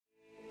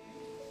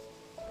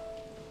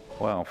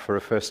Well, for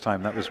a first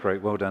time, that was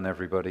great. Well done,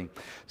 everybody.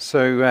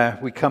 So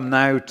we come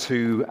now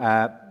to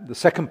the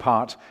second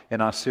part in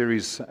our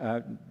series,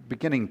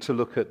 beginning to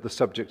look at the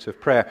subject of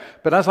prayer.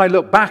 But as I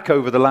look back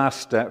over the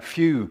last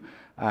few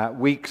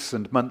weeks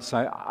and months,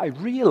 I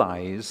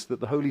realize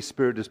that the Holy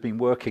Spirit has been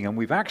working, and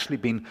we've actually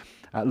been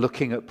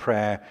looking at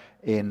prayer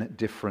in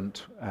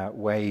different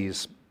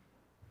ways,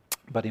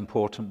 but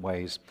important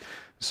ways.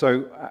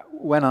 So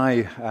when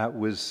I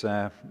was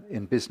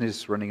in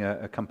business, running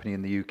a company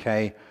in the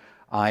UK,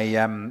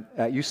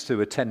 I used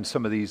to attend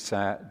some of these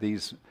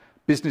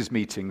business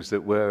meetings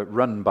that were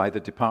run by the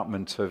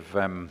Department of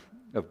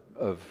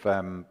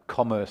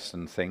Commerce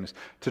and things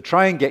to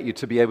try and get you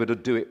to be able to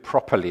do it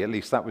properly. At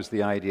least that was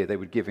the idea. They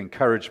would give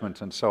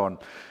encouragement and so on.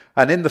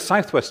 And in the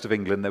southwest of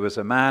England, there was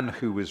a man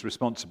who was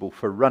responsible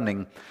for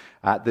running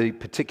the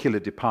particular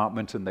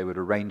department, and they would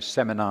arrange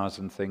seminars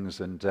and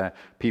things, and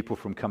people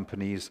from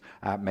companies,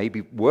 maybe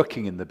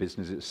working in the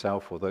business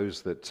itself, or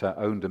those that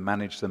owned and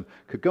managed them,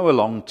 could go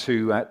along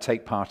to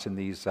take part in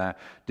these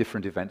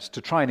different events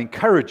to try and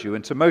encourage you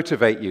and to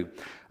motivate you.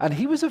 And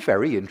he was a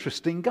very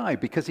interesting guy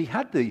because he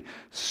had the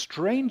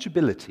strange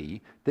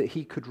ability that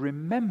he could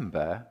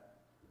remember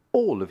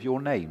all of your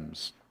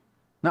names.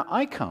 Now,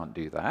 I can't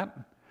do that.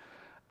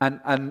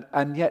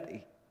 And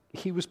yet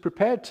he was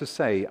prepared to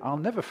say, "I'll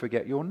never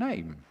forget your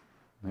name."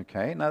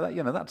 Okay, now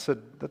that's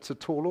a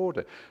tall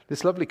order.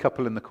 This lovely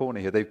couple in the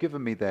corner here, they've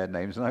given me their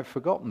names and I've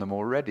forgotten them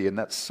already, and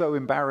that's so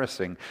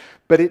embarrassing.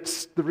 But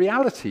the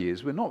reality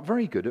is we're not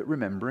very good at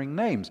remembering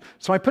names.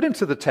 So I put him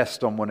to the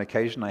test on one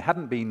occasion. I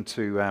hadn't been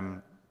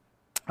to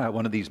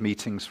one of these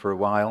meetings for a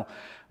while,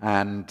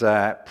 and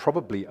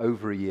probably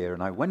over a year,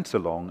 and I went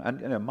along,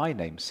 and my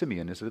name,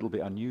 Simeon, is a little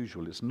bit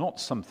unusual. It's not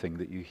something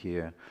that you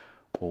hear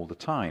all the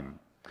time.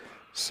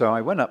 So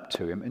I went up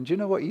to him, and do you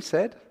know what he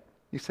said?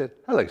 He said,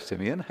 "Hello,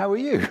 Simeon, how are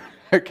you?"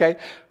 Okay,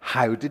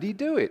 how did he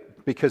do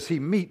it? Because he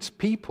meets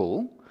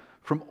people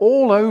from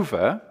all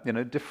over,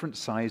 different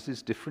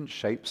sizes, different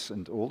shapes,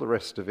 and all the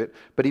rest of it.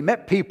 But he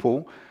met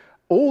people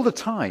all the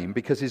time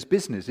because his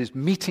business is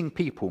meeting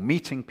people.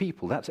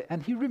 That's it.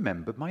 And he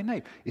remembered my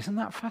name. Isn't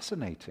that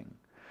fascinating?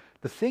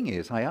 The thing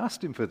is, I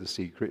asked him for the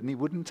secret, and he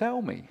wouldn't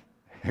tell me.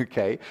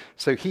 Okay,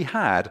 so he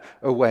had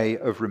a way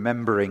of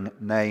remembering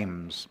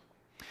names.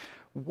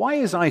 Why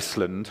is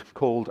Iceland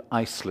called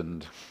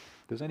Iceland?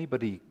 Does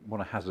anybody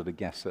want to hazard a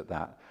guess at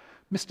that?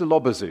 Mr.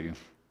 Lobazu.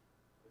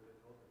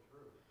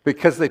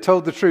 Because they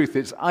told the truth.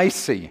 It's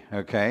icy,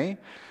 okay?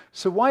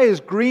 So why is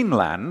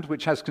Greenland,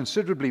 which has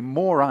considerably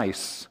more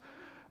ice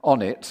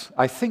on it,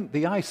 I think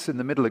the ice in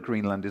the middle of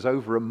Greenland is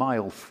over a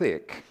mile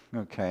thick,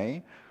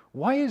 okay?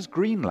 Why is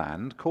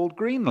Greenland called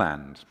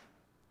Greenland?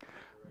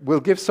 We'll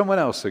give someone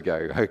else a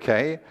go,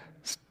 okay?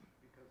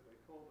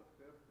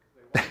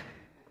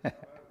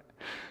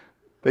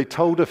 They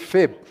told a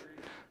fib.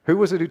 Who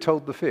was it who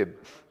told the fib?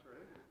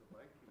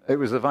 It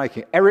was the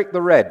Viking. Eric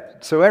the Red.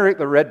 So Eric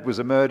the Red was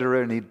a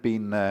murderer, and he'd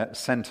been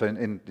sent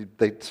in.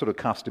 They sort of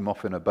cast him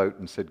off in a boat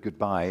and said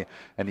goodbye,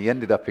 and he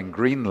ended up in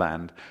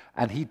Greenland,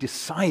 and he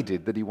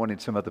decided that he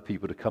wanted some other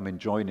people to come and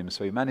join him,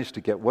 so he managed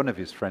to get one of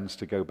his friends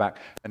to go back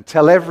and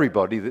tell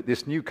everybody that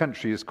this new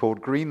country is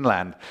called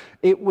Greenland.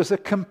 It was a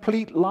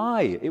complete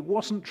lie. It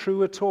wasn't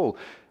true at all.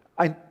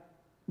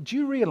 Do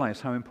you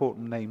realize how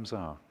important names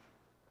are?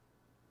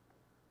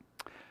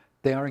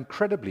 They are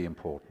incredibly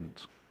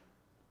important.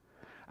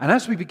 And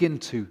as we begin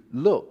to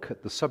look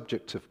at the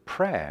subject of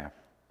prayer,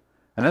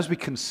 and as we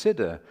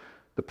consider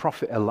the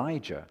prophet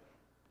Elijah,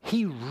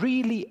 he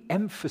really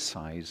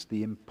emphasized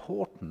the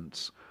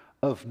importance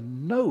of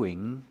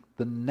knowing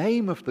the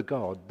name of the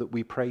God that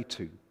we pray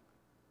to.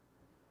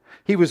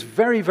 He was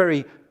very,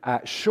 very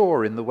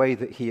sure in the way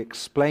that he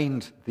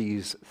explained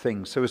these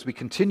things. So as we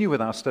continue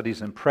with our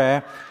studies in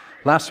prayer,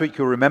 last week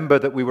you'll remember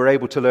that we were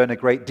able to learn a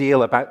great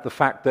deal about the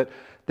fact that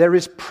there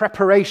is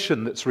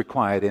preparation that's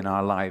required in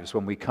our lives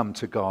when we come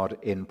to God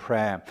in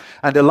prayer.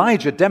 And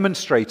Elijah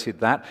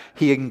demonstrated that.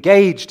 He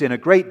engaged in a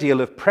great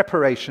deal of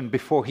preparation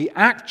before he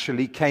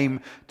actually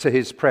came to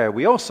his prayer.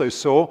 We also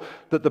saw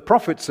that the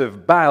prophets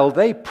of Baal,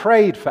 they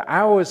prayed for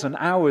hours and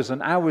hours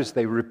and hours.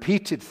 They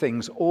repeated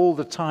things all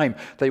the time.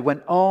 They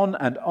went on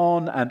and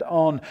on and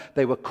on.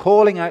 They were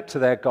calling out to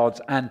their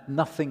gods, and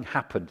nothing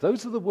happened.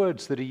 Those are the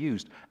words that are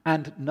used.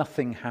 And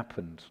nothing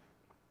happened.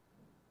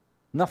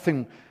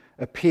 Nothing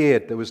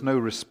appeared. There was no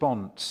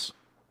response.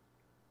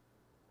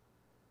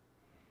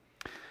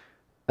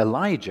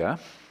 Elijah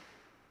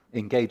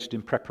engaged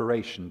in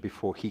preparation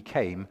before he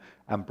came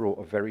and brought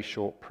a very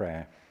short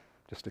prayer.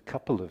 Just a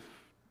couple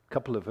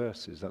of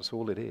verses, that's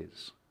all it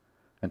is.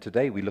 And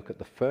today we look at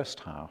the first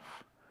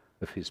half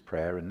of his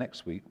prayer, and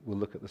next week we'll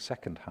look at the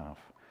second half.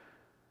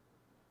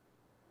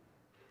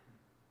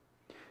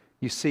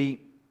 You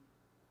see,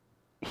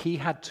 he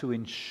had to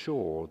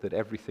ensure that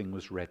everything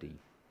was ready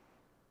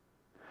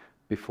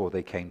before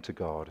they came to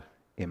God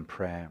in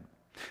prayer.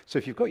 So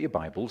if you've got your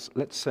Bibles,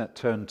 let's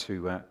turn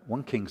to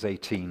 1 Kings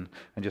 18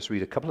 and just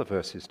read a couple of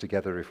verses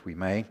together if we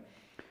may.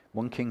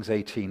 1 Kings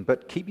 18.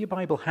 But keep your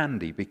Bible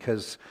handy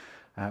because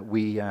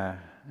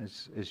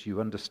As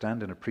you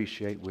understand and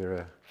appreciate,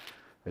 we're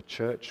a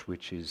church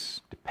which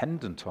is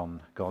dependent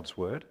on God's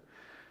word.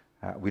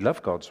 We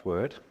love God's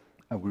word,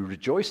 and we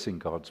rejoice in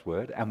God's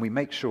word, and we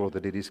make sure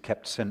that it is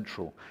kept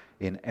central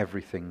in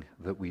everything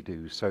that we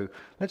do. So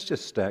let's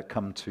just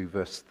come to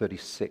verse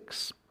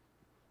 36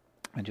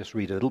 and just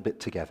read a little bit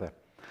together.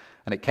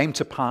 And it came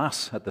to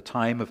pass at the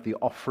time of the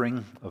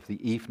offering of the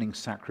evening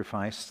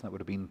sacrifice, that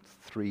would have been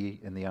 3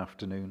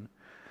 p.m,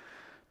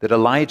 that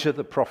Elijah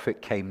the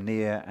prophet came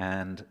near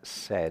and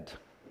said,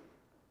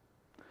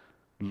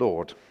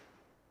 Lord,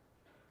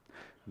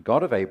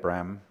 God of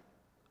Abraham,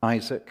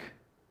 Isaac,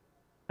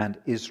 and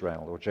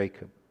Israel, or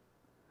Jacob,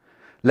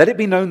 let it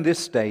be known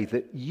this day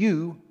that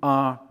you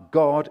are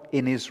God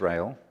in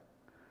Israel,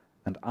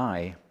 and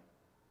I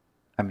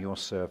am your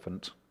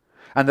servant,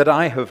 and that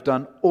I have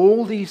done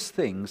all these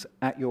things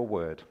at your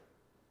word.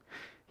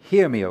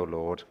 Hear me, O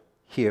Lord,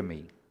 hear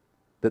me,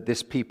 that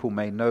this people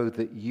may know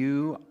that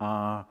you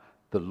are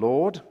the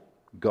Lord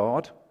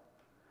God,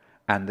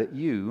 and that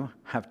you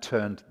have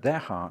turned their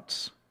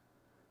hearts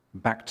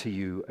back to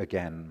you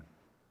again.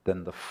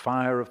 Then the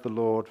fire of the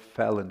Lord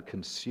fell and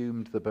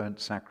consumed the burnt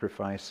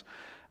sacrifice,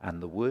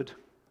 and the wood,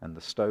 and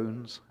the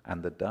stones,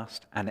 and the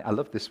dust. And I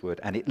love this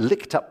word. And it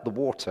licked up the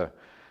water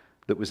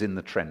that was in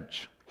the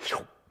trench.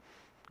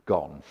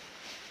 Gone.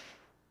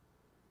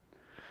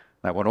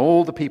 Now, when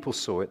all the people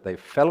saw it, they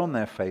fell on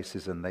their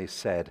faces and they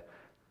said,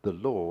 the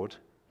Lord,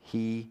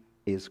 He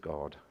is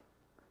God.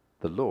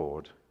 The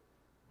Lord,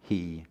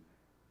 He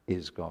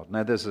is God.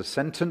 Now, there's a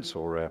sentence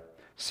or a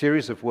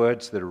series of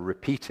words that are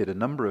repeated a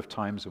number of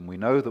times, and we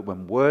know that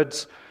when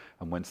words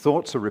and when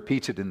thoughts are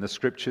repeated in the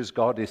scriptures,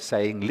 God is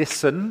saying,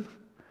 listen,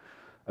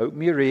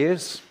 open your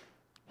ears,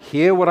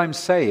 hear what I'm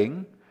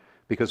saying,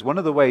 because one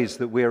of the ways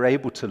that we're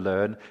able to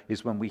learn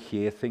is when we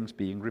hear things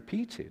being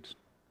repeated.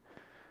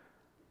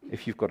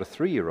 If you've got a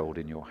 3-year-old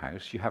in your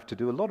house, you have to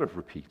do a lot of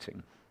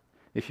repeating.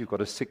 If you've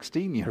got a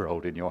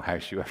 16-year-old in your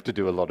house, you have to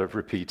do a lot of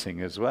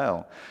repeating as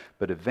well.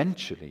 But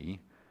eventually,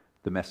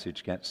 the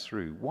message gets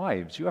through.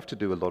 Wives, you have to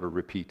do a lot of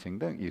repeating,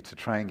 don't you, to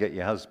try and get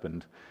your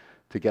husband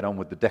to get on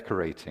with the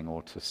decorating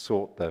or to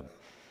sort the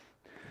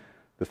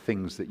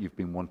things that you've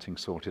been wanting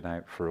sorted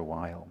out for a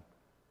while.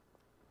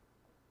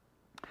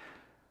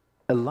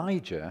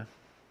 Elijah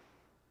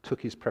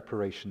took his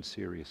preparation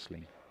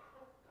seriously.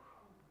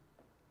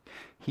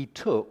 He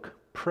took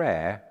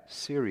prayer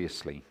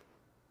seriously.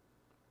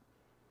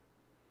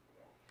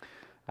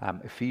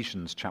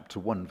 Ephesians chapter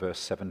 1, verse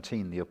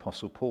 17, the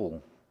Apostle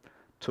Paul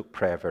took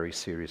prayer very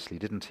seriously,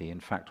 didn't he? In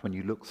fact, when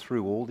you look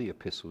through all the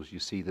epistles, you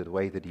see the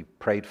way that he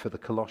prayed for the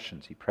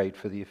Colossians, he prayed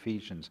for the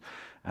Ephesians,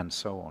 and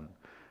so on.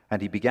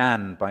 And he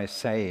began by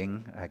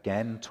saying,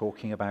 again,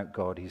 talking about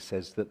God, he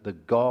says that the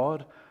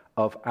God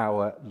of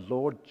our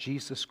Lord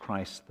Jesus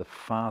Christ, the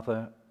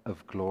Father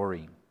of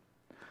glory.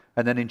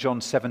 And then in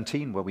John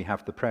 17, where we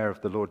have the prayer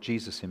of the Lord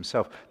Jesus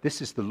himself,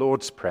 this is the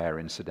Lord's Prayer,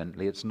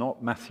 incidentally. It's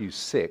not Matthew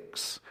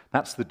 6.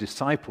 That's the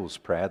disciples'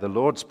 prayer. The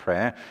Lord's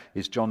Prayer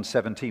is John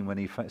 17, when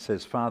he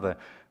says, Father,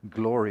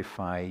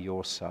 glorify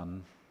your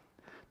Son,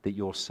 that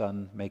your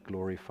Son may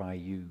glorify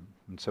you.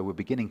 And so we're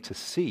beginning to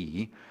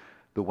see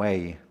the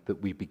way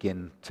that we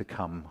begin to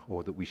come,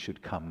 or that we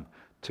should come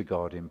to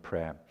God in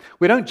prayer.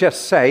 We don't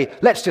just say,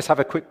 let's just have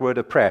a quick word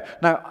of prayer.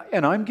 Now,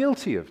 and I'm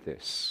guilty of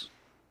this.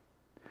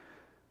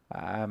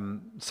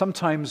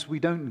 Sometimes we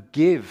don't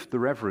give the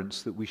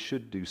reverence that we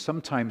should do.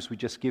 Sometimes we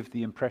just give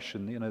the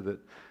impression,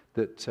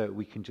 that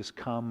we can just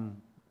come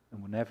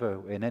and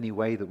whenever, in any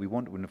way that we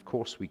want to, and of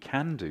course we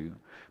can do,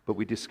 but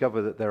we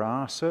discover that there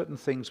are certain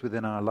things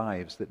within our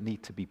lives that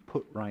need to be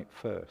put right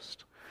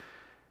first,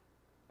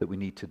 that we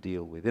need to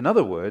deal with. In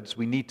other words,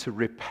 we need to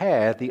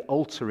repair the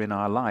altar in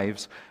our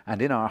lives and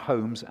in our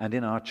homes and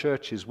in our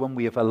churches when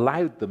we have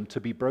allowed them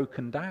to be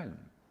broken down.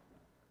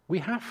 We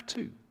have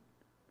to.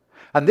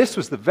 And this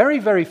was the very,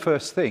 very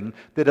first thing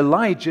that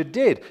Elijah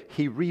did.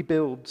 He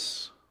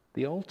rebuilds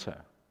the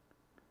altar.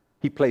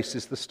 He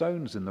places the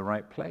stones in the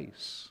right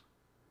place.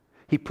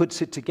 He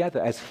puts it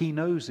together as he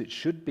knows it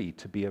should be,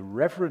 to be a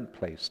reverent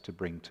place to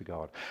bring to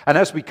God. And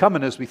as we come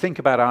and as we think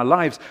about our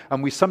lives,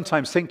 and we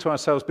sometimes think to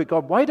ourselves, but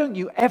God, why don't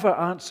you ever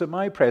answer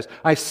my prayers?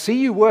 I see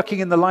you working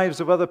in the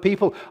lives of other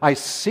people. I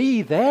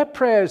see their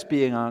prayers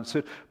being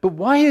answered. But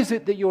why is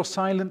it that you're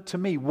silent to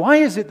me? Why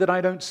is it that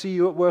I don't see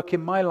you at work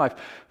in my life?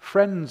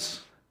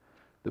 Friends,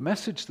 the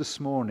message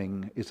this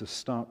morning is a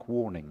stark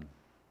warning.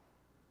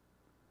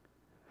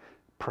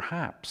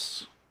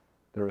 Perhaps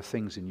there are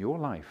things in your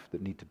life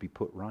that need to be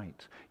put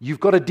right. You've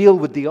got to deal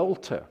with the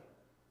altar.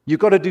 You've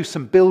got to do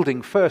some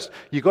building first.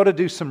 You've got to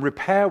do some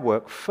repair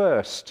work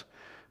first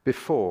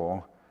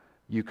before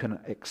you can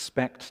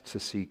expect to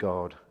see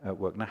God at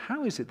work. Now,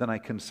 how is it that I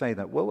can say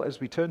that? Well, as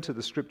we turn to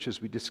the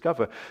scriptures, we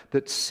discover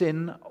that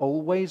sin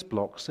always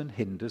blocks and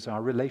hinders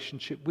our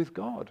relationship with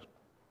God.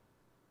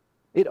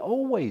 It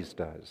always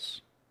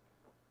does.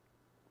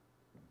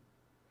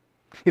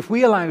 If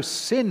we allow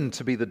sin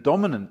to be the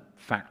dominant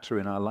factor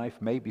in our life,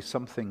 maybe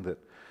something that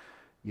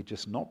you're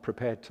just not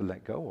prepared to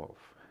let go of.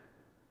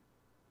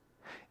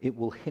 it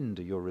will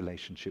hinder your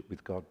relationship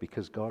with God,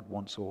 because God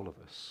wants all of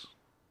us.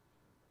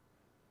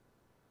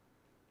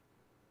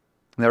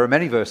 There are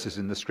many verses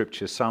in the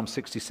Scriptures. Psalm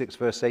 66,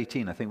 verse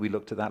 18. I think we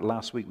looked at that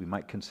last week. We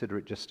might consider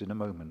it just in a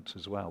moment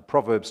as well.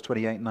 Proverbs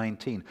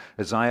 28:19,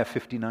 Isaiah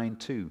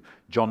 59:2,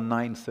 John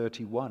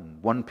 9:31,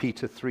 1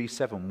 Peter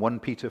 3:7, 1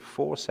 Peter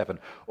 4:7.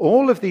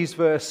 All of these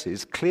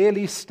verses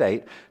clearly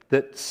state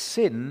that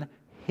sin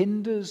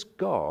hinders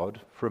God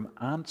from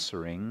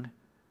answering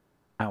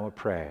our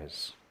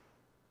prayers.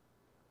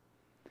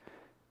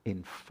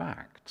 In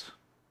fact,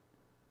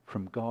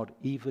 from God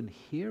even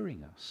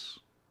hearing us.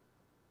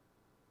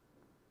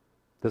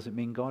 Does it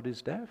mean God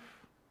is deaf?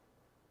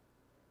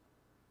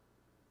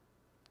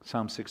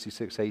 Psalm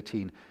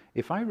 66:18,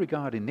 if I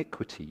regard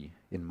iniquity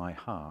in my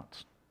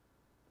heart,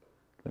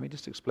 let me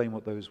just explain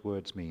what those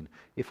words mean.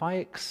 If I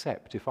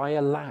accept, if I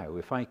allow,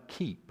 if I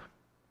keep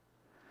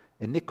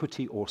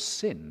iniquity or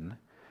sin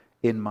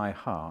in my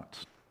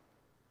heart,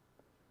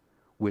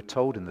 we're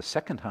told in the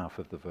second half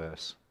of the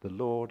verse, the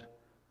Lord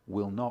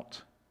will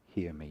not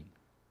hear me.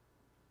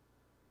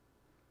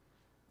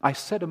 I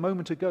said a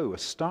moment ago, a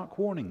stark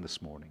warning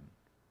this morning.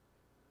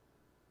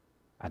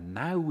 And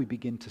now we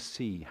begin to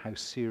see how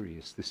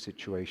serious this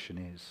situation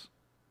is.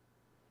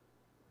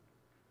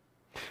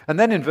 And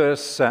then in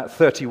verse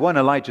 31,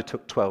 Elijah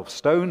took 12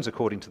 stones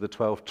according to the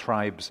 12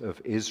 tribes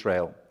of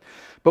Israel.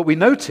 But we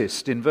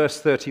noticed in verse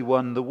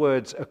 31 the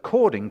words,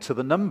 according to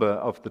the number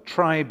of the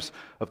tribes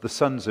of the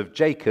sons of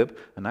Jacob.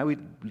 And now we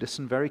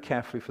listen very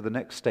carefully for the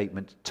next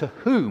statement, to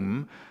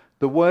whom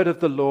the word of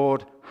the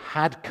Lord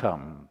had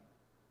come.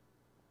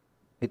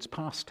 It's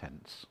past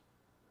tense.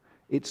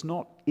 It's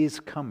not is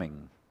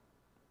coming.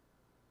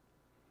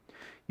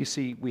 You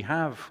see, we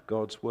have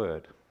God's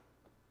word.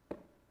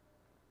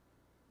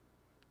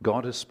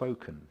 God has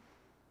spoken.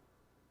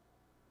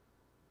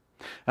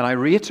 And I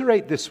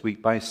reiterate this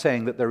week by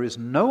saying that there is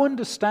no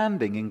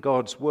understanding in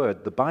God's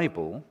word, the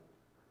Bible,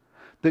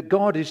 that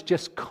God is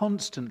just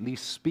constantly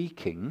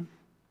speaking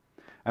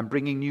and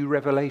bringing new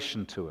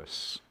revelation to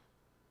us.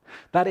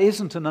 That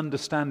isn't an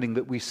understanding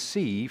that we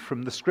see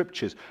from the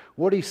Scriptures.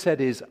 What he said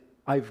is,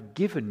 I've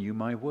given you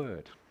my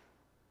word.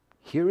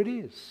 Here it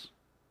is.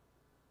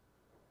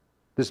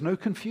 There's no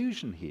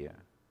confusion here.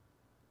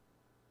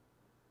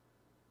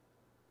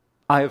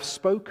 I have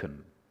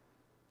spoken.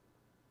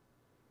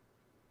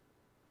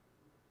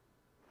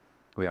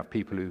 We have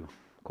people who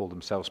call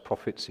themselves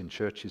prophets in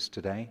churches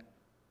today.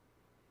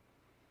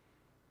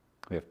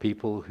 We have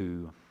people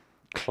who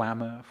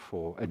clamor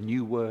for a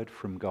new word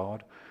from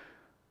God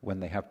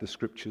when they have the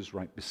Scriptures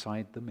right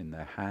beside them in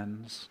their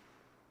hands.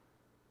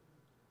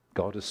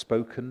 God has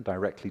spoken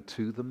directly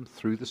to them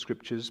through the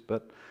Scriptures,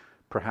 but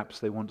perhaps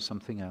they want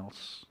something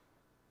else.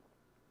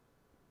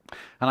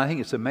 And I think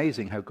it's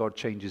amazing how God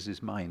changes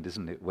his mind,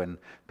 isn't it, when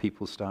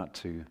people start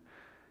to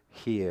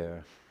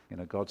hear,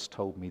 God's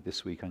told me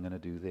this week I'm going to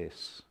do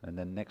this, and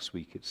then next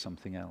week it's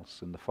something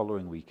else, and the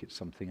following week it's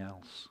something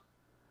else.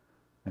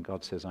 And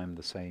God says, I'm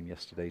the same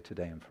yesterday,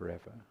 today, and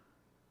forever.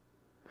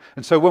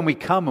 And so when we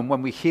come and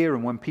when we hear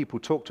and when people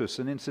talk to us,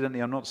 and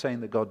incidentally, I'm not saying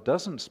that God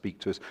doesn't speak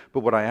to us, but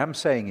what I am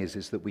saying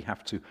is that we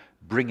have to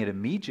bring it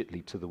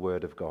immediately to the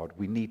Word of God.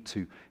 We need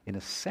to, in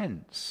a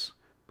sense,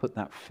 put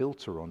that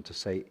filter on to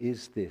say,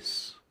 is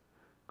this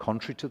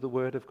contrary to the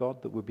Word of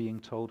God that we're being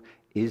told?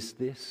 Is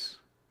this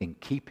in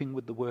keeping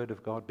with the Word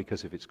of God?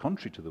 Because if it's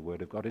contrary to the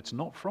Word of God, it's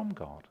not from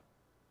God.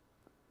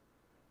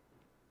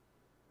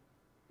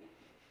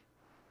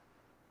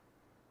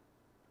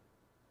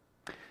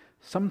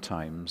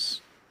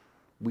 Sometimes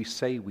we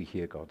say we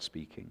hear God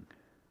speaking,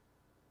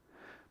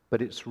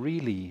 but it's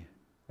really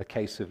a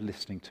case of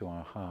listening to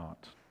our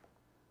heart.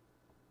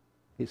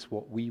 It's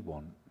what we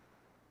want.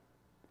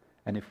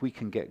 And if we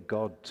can get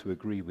God to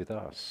agree with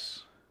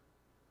us,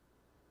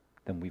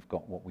 then we've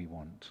got what we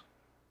want.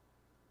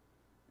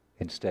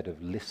 Instead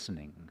of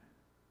listening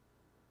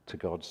to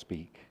God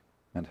speak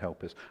and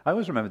help us. I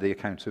always remember the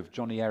account of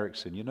Johnny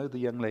Erickson. You know the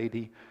young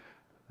lady?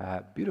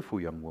 Beautiful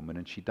young woman,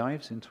 and she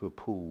dives into a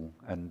pool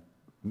and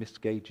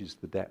misgauges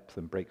the depth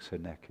and breaks her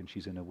neck, and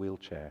she's in a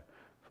wheelchair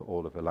for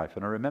all of her life.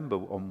 And I remember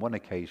on one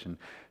occasion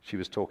she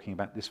was talking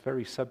about this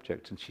very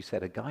subject, and she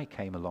said, a guy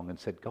came along and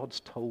said, God's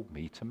told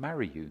me to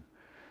marry you.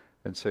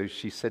 And so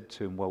she said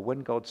to him, well,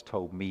 when God's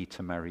told me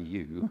to marry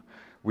you,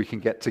 we can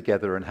get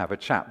together and have a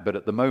chat. But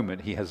at the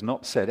moment, he has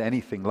not said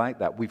anything like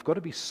that. We've got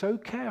to be so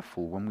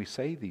careful when we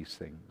say these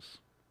things.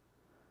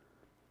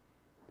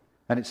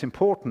 And it's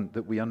important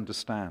that we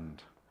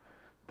understand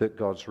that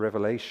God's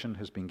revelation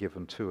has been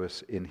given to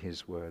us in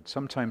his word.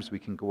 Sometimes we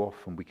can go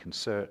off and we can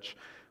search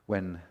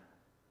when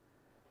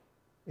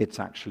it's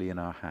actually in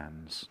our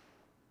hands.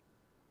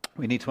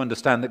 We need to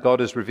understand that God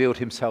has revealed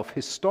himself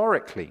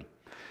historically.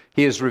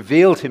 He has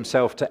revealed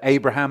himself to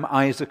Abraham,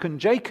 Isaac, and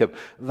Jacob.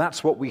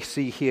 That's what we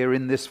see here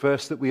in this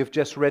verse that we have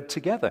just read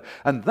together.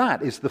 And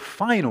that is the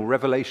final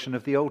revelation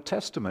of the Old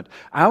Testament.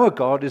 Our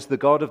God is the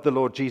God of the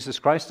Lord Jesus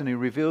Christ, and he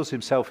reveals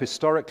himself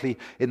historically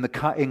in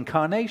the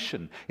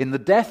incarnation, in the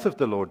death of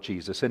the Lord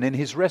Jesus, and in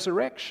his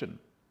resurrection.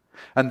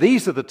 And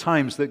these are the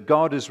times that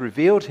God has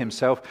revealed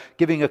himself,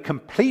 giving a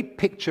complete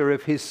picture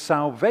of his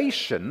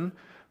salvation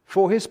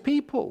for his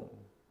people.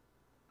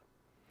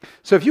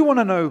 So if you want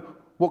to know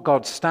what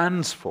God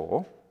stands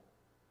for,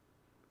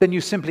 then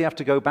you simply have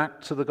to go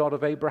back to the God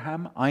of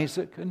Abraham,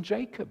 Isaac, and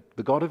Jacob,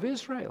 the God of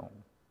Israel.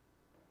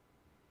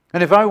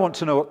 And if I want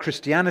to know what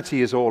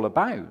Christianity is all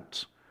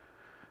about,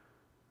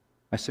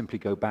 I simply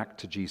go back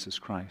to Jesus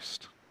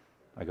Christ.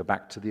 I go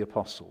back to the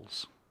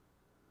apostles.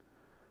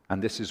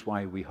 And this is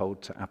why we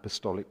hold to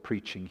apostolic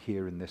preaching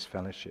here in this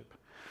fellowship.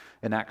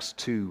 In Acts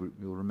 2,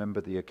 you'll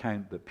remember the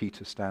account that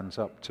Peter stands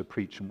up to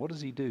preach. And what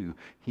does he do?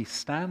 He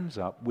stands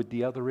up with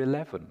the other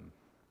 11.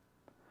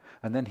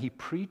 And then he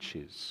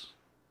preaches.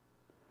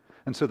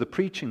 And so the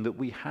preaching that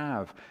we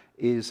have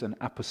is an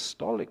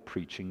apostolic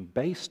preaching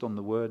based on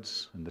the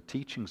words and the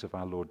teachings of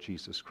our Lord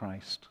Jesus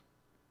Christ.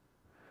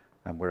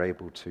 And we're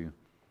able to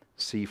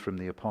see from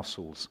the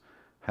apostles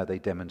how they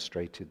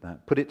demonstrated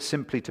that. Put it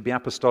simply, to be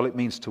apostolic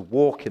means to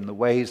walk in the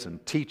ways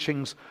and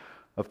teachings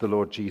of the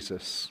Lord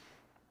Jesus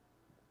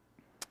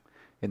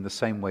in the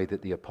same way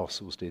that the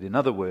apostles did. In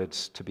other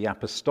words, to be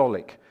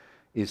apostolic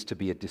is to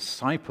be a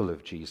disciple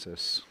of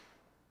Jesus,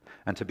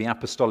 and to be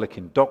apostolic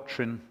in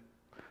doctrine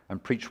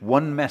and preach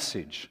one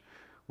message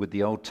with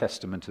the Old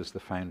Testament as the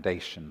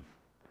foundation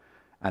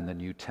and the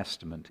New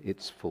Testament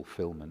its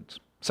fulfillment.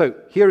 So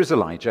here is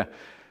Elijah.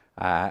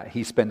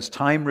 He spends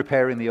time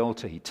repairing the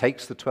altar. He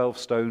takes the 12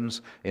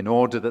 stones in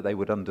order that they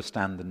would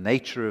understand the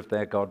nature of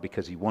their God,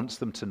 because he wants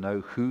them to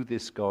know who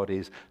this God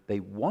is. They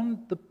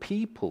want the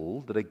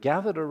people that are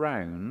gathered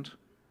around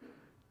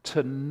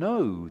to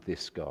know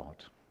this God.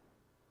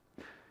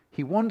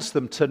 He wants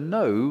them to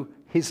know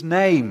his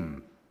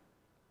name.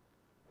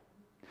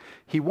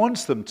 He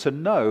wants them to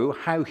know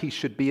how he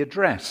should be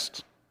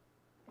addressed.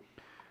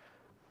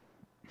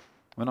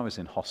 When I was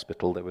in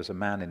hospital, there was a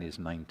man in his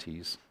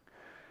 90s.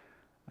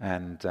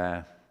 And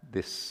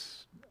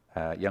this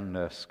young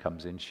nurse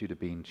comes in. She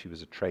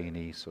was a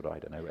trainee, sort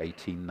of,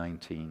 18,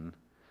 19.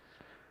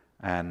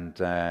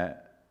 And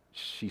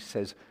she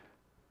says,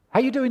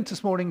 "How you doing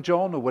this morning,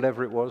 John?" or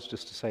whatever it was,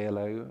 just to say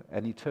hello.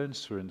 And he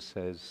turns to her and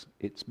says,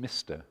 "It's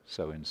Mr.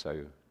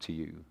 So-and-so to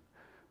you."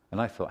 And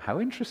I thought,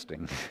 how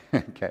interesting.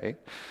 Okay.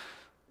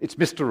 It's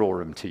Mr.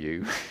 Oram to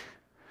you.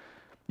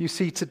 You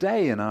see,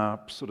 today in our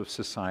sort of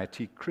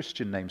society,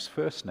 Christian names,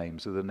 first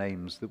names, are the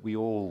names that we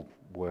all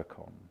work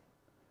on.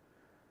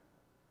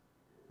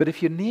 But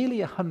if you're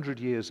nearly 100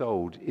 years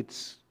old,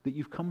 it's that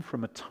you've come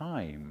from a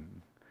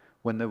time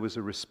when there was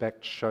a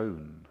respect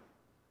shown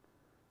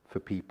for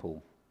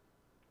people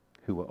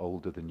who were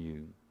older than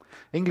you.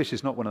 English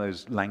is not one of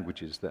those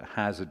languages that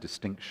has a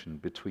distinction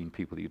between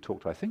people that you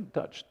talk to. I think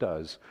Dutch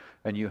does,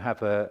 and you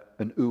have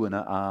an u and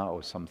a a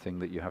or something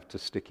that you have to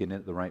stick in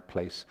at the right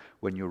place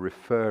when you're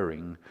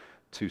referring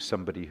to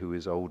somebody who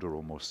is older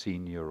or more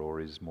senior or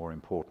is more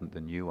important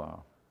than you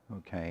are.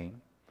 Okay?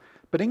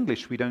 But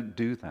English, we don't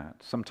do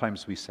that.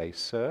 Sometimes we say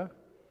sir,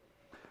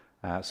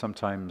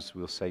 sometimes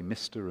we'll say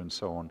Mr. and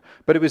so on.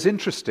 But it was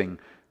interesting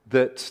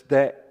that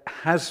there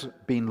has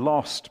been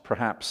lost,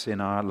 perhaps,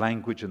 in our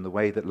language and the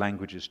way that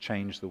language has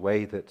changed, the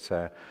way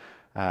that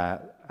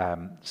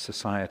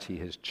society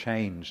has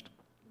changed,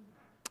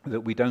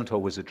 that we don't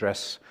always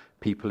address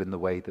people in the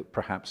way that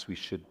perhaps we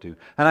should do.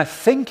 And I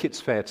think it's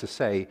fair to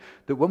say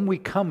that when we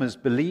come as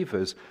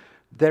believers,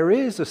 there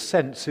is a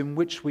sense in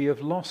which we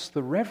have lost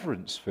the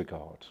reverence for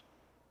God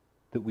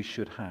that we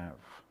should have.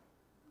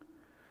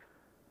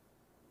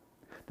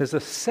 There's a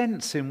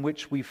sense in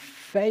which we've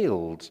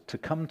failed to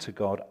come to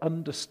God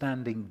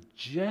understanding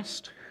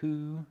just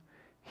who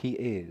he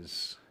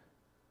is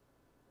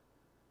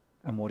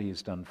and what he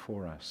has done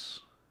for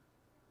us,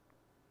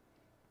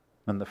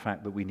 and the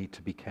fact that we need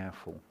to be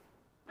careful.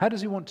 How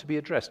does he want to be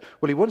addressed?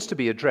 Well, he wants to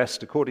be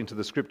addressed, according to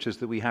the scriptures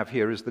that we have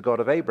here, as the God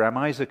of Abraham,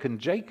 Isaac, and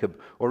Jacob,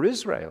 or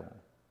Israel.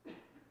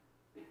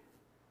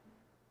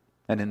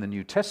 And in the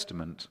New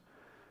Testament,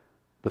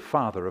 the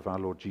Father of our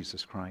Lord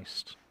Jesus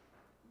Christ.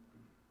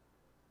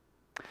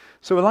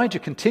 So Elijah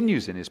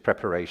continues in his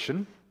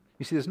preparation.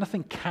 You see, there's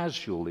nothing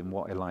casual in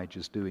what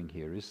Elijah's doing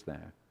here, is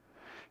there?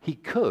 He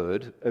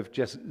could have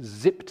just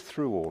zipped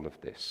through all of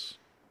this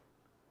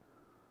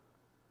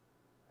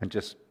and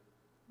just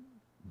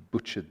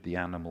butchered the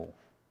animal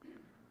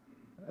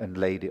and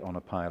laid it on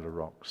a pile of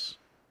rocks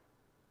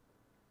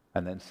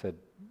and then said,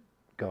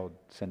 "God,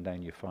 send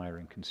down your fire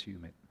and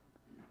consume it."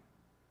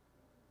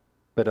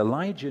 But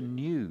Elijah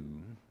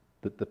knew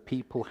that the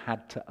people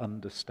had to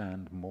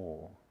understand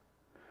more.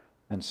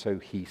 And so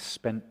he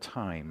spent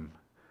time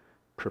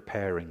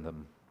preparing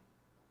them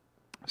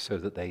so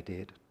that they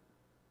did.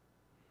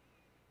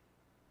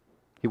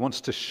 He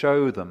wants to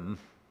show them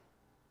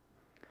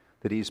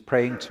that he's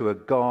praying to a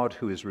God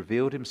who has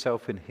revealed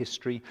himself in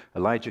history.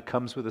 Elijah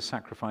comes with a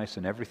sacrifice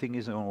and everything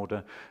is in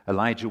order.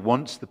 Elijah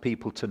wants the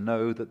people to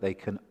know that they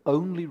can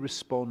only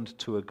respond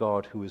to a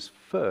God who has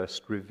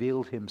first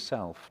revealed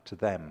himself to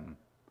them.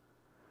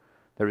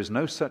 There is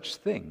no such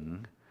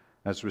thing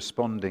as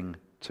responding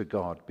to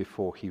God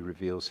before he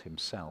reveals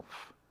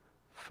himself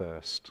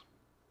first.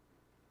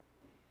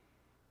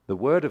 The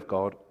word of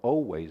God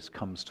always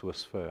comes to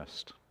us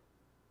first.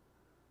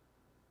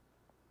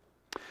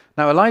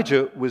 Now,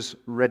 Elijah was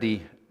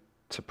ready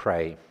to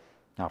pray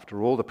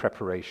after all the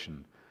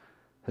preparation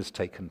has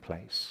taken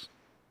place.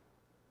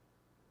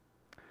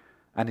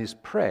 And his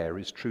prayer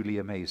is truly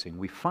amazing.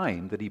 We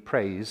find that he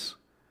prays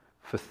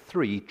for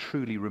 3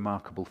 truly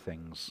remarkable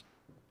things.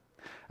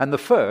 And the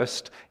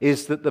first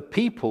is that the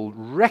people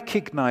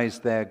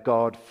recognize their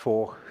God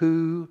for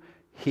who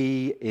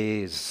he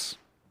is.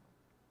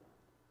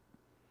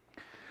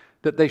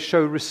 That they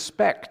show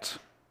respect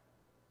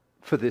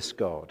for this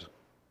God,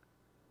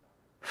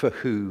 for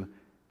who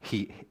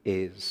he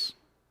is.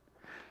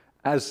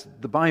 As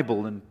the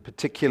Bible, and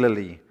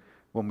particularly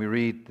when we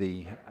read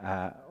the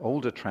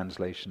older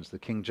translations, the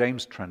King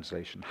James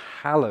translation,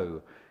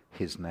 hallow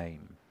his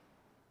name.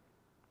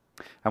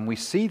 And we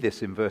see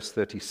this in verse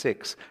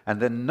 36, and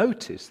then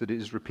notice that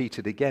it is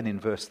repeated again in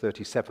verse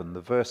 37,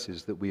 the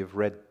verses that we have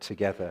read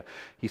together.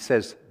 He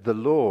says, "The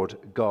Lord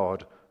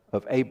God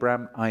of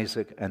Abraham,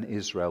 Isaac, and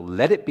Israel,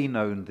 let it be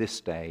known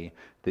this day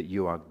that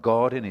you are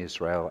God in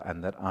Israel,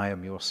 and that I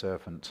am your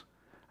servant."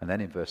 And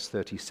then in verse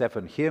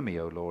 37, "Hear me,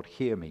 O Lord,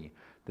 hear me,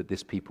 that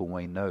this people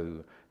may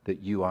know that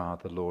you are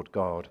the Lord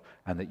God,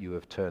 and that you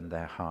have turned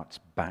their hearts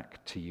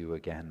back to you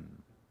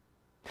again."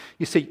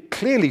 You see,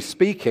 clearly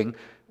speaking,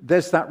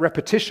 there's that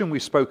repetition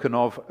we've spoken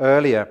of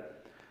earlier.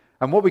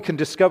 And what we can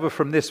discover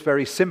from this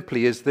very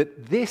simply is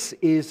that this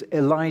is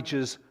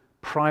Elijah's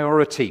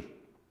priority.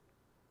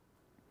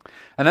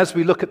 And as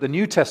we look at the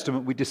New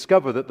Testament, we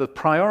discover that the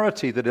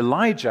priority that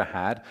Elijah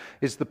had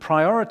is the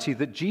priority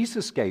that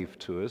Jesus gave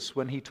to us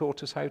when he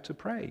taught us how to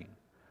pray.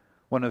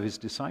 One of his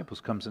disciples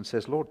comes and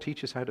says, "Lord,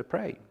 teach us how to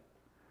pray."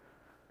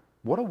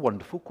 What a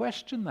wonderful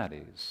question that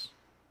is.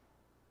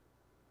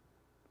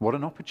 What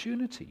an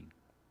opportunity.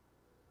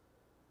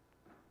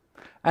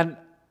 And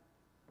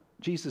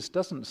Jesus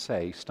doesn't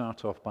say,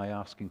 start off by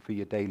asking for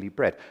your daily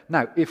bread.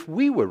 Now, if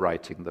we were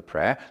writing the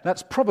prayer,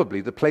 that's probably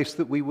the place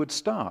that we would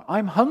start.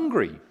 I'm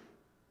hungry.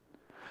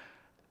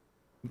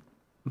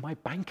 My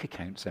bank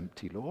account's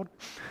empty, Lord.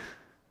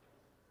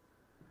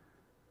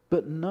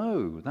 But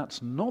no,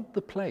 that's not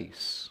the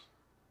place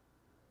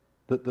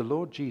that the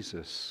Lord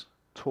Jesus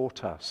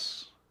taught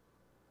us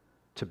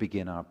to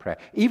begin our prayer,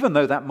 even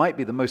though that might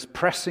be the most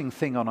pressing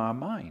thing on our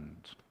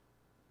mind.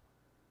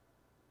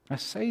 I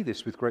say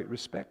this with great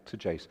respect to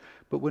Jace,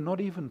 but we're not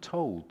even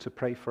told to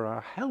pray for our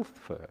health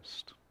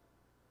first.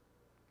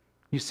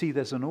 You see,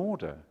 there's an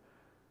order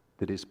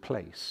that is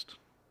placed.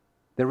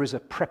 There is a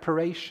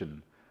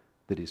preparation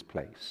that is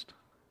placed.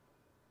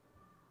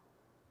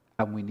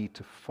 And we need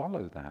to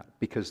follow that,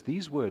 because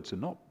these words are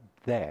not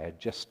there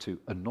just to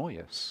annoy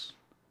us.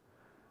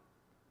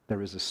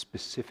 There is a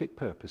specific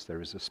purpose, there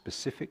is a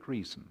specific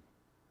reason,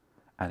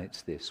 and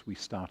it's this: we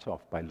start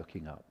off by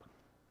looking up.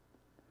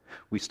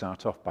 We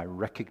start off by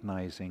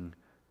recognizing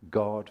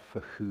God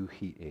for who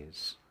he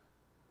is.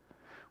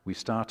 We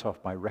start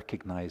off by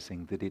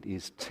recognizing that it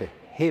is to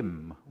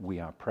him we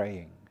are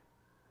praying,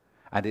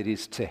 and it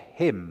is to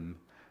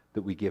him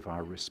that we give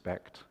our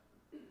respect,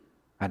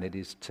 and it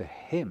is to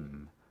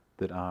him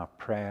that our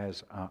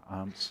prayers are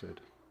answered,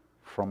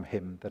 from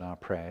him that our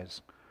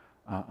prayers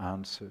are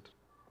answered.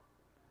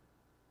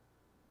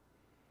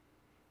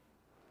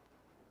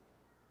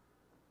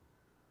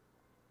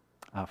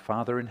 Our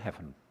Father in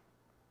heaven.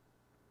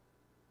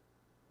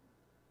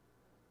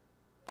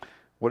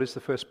 What is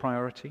the first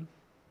priority?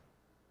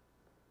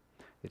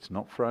 It's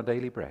not for our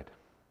daily bread,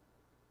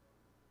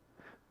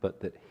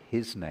 but that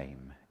his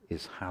name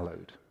is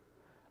hallowed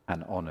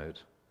and honored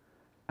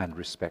and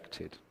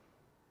respected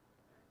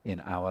in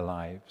our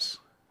lives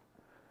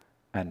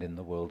and in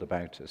the world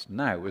about us.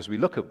 Now, as we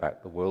look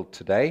about the world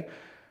today,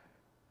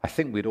 I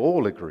think we'd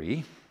all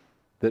agree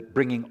that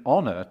bringing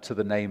honor to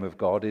the name of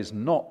God is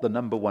not the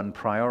number one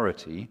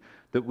priority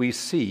that we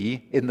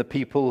see in the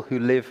people who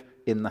live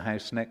in the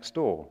house next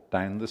door,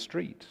 down the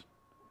street,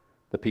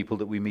 the people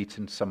that we meet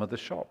in some of the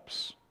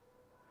shops,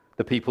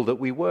 the people that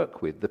we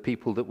work with, the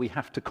people that we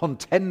have to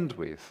contend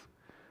with.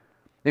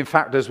 In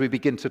fact, as we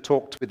begin to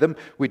talk with them,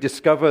 we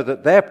discover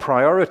that their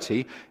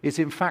priority is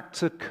in fact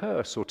to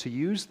curse or to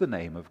use the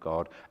name of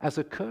God as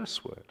a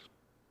curse word.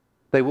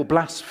 They will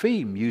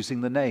blaspheme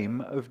using the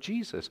name of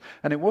Jesus.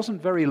 And it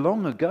wasn't very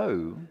long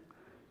ago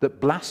that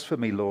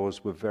blasphemy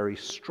laws were very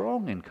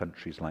strong in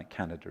countries like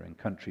Canada and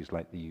countries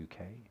like the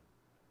UK.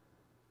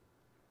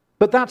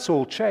 But that's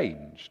all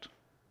changed.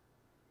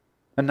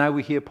 And now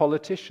we hear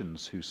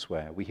politicians who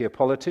swear. We hear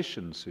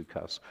politicians who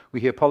cuss.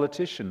 We hear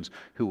politicians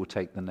who will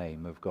take the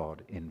name of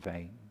God in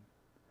vain.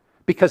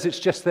 Because it's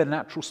just their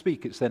natural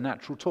speak, it's their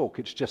natural talk,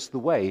 it's just the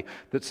way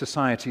that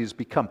society has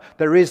become.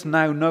 There is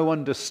now no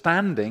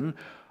understanding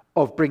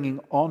of bringing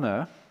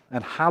honor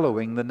and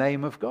hallowing the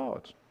name of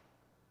God.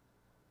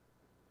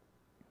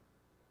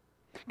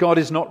 God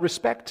is not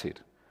respected,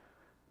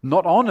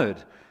 not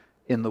honored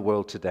in the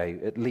world today,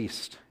 at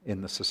least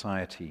in the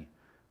society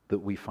that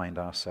we find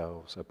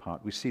ourselves a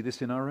part. We see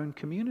this in our own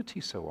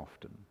community so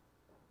often.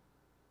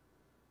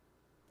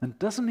 And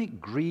doesn't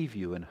it grieve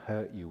you and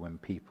hurt you when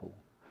people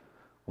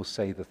will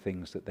say the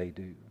things that they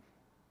do.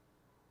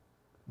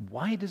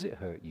 Why does it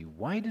hurt you?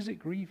 Why does it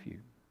grieve you?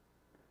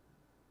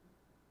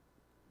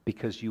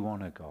 Because you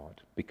honor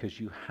God, because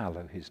you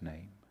hallow his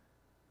name,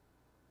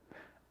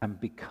 and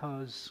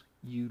because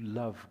you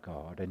love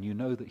God and you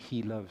know that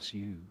he loves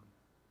you,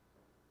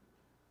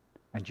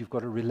 and you've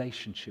got a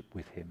relationship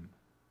with him.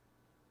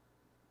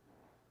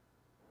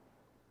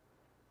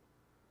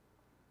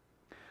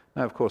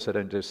 Now, of course, I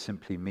don't just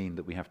simply mean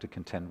that we have to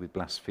contend with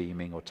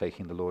blaspheming or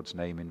taking the Lord's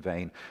name in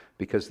vain,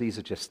 because these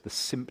are just the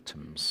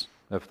symptoms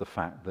of the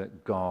fact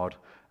that God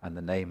and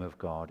the name of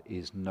God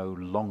is no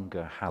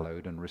longer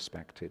hallowed and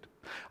respected.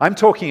 I'm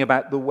talking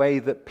about the way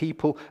that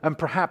people, and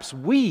perhaps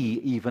we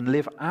even,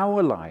 live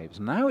our lives.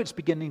 Now it's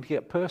beginning to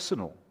get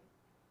personal.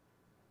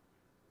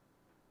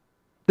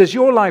 Does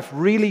your life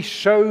really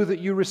show that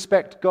you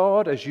respect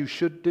God as you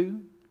should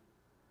do?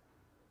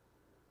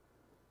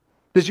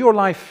 Does your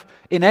life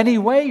in any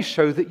way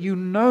show that you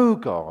know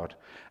God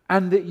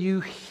and that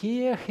you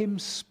hear him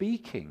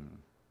speaking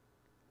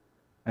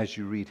as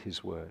you read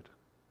his word?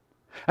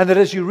 And that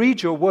as you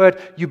read your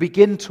word, you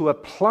begin to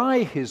apply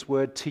his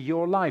word to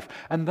your life.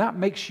 And that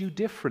makes you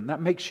different.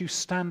 That makes you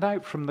stand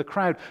out from the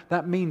crowd.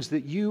 That means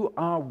that you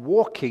are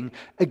walking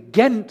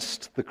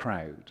against the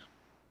crowd.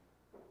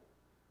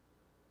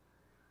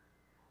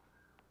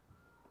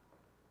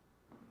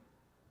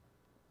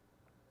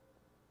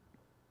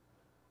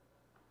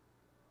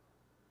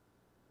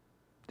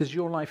 Does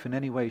your life in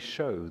any way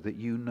show that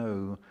you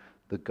know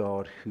the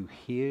God who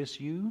hears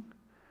you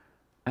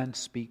and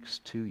speaks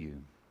to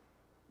you?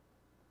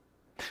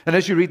 And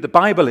as you read the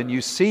Bible and you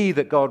see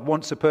that God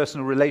wants a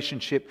personal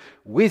relationship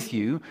with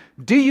you,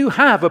 do you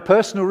have a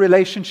personal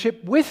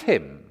relationship with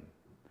him?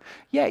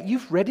 Yeah,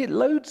 you've read it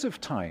loads of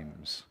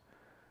times.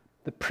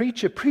 The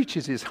preacher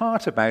preaches his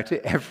heart about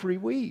it every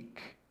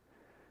week.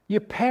 Your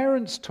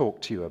parents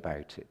talk to you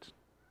about it.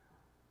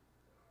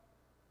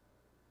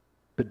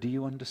 But do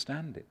you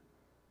understand it?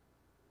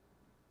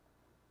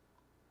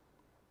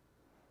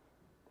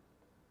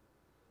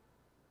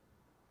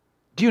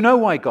 Do you know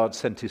why God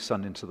sent his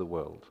Son into the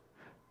world?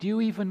 Do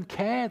you even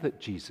care that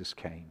Jesus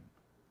came?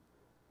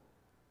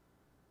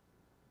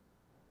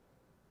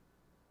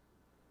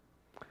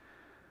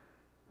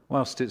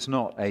 Whilst it's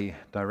not a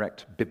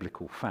direct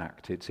biblical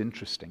fact, it's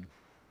interesting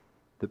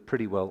that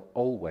pretty well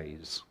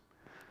always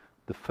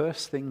the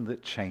first thing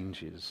that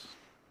changes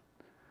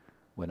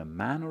when a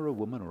man or a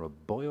woman or a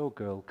boy or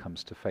girl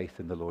comes to faith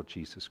in the Lord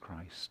Jesus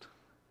Christ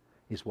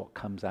is what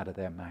comes out of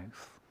their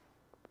mouth.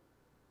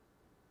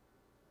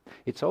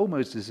 It's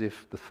almost as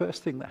if the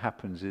first thing that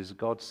happens is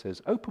God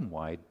says, open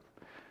wide,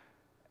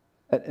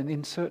 and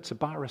inserts a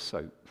bar of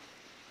soap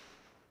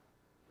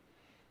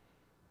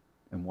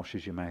and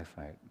washes your mouth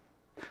out.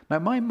 Now,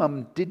 my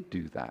mum did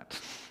do that.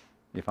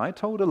 If I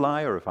told a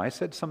lie or if I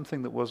said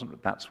something that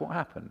wasn't, that's what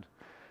happened.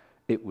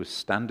 It was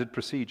standard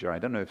procedure. I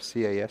don't know if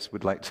CAS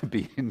would like to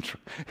be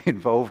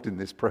involved in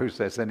this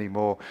process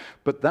anymore,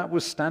 but that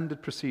was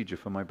standard procedure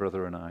for my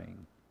brother and I.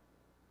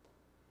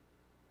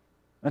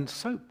 And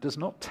soap does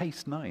not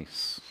taste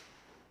nice.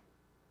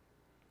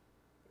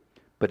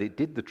 But it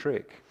did the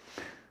trick.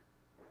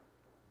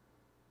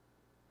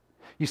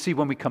 You see,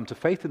 when we come to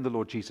faith in the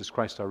Lord Jesus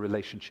Christ, our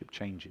relationship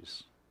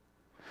changes.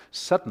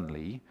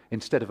 Suddenly,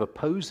 instead of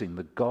opposing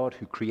the God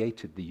who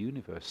created the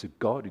universe, the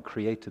God who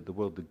created the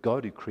world, the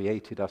God who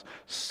created us,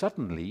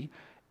 suddenly,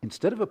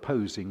 instead of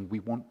opposing, we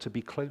want to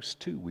be close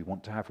to. We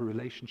want to have a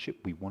relationship.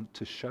 We want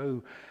to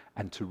show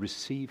and to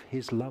receive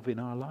his love in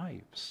our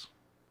lives.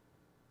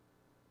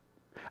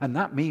 And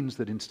that means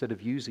that instead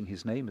of using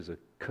his name as a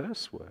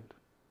curse word,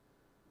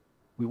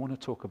 we want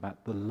to talk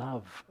about the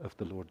love of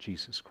the Lord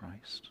Jesus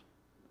Christ.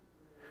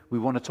 We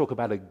want to talk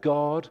about a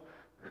God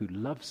who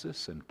loves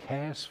us and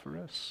cares for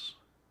us.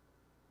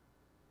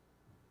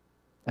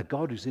 A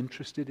God who's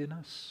interested in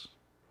us.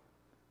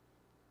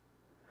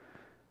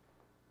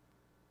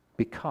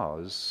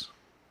 Because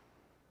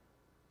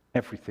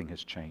everything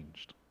has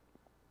changed.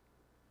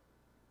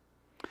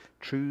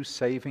 True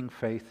saving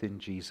faith in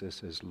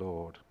Jesus as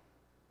Lord.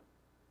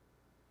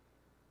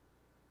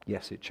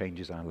 Yes, it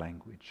changes our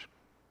language.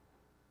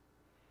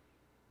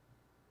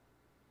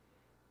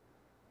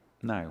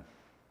 Now,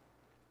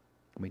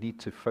 we need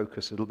to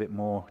focus a little bit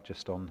more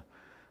just on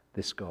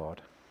this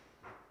God.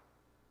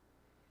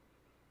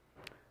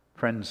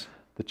 Friends,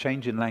 the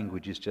change in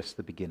language is just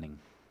the beginning.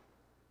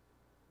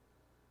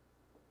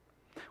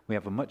 We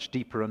have a much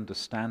deeper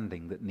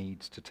understanding that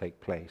needs to take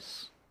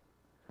place.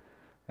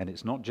 And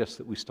it's not just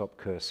that we stop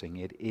cursing,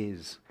 it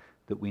is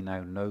that we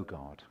now know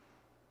God.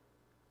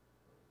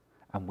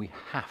 And we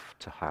have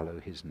to hallow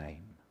his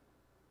name.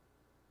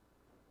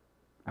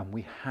 And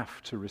we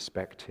have to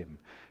respect him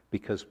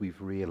because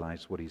we've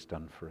realized what he's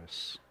done for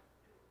us.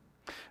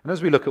 And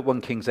as we look at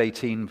 1 Kings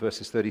 18,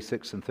 verses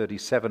 36 and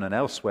 37 and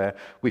elsewhere,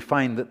 we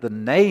find that the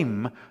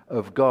name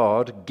of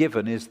God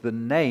given is the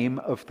name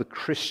of the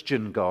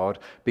Christian God,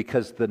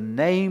 because the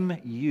name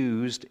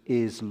used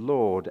is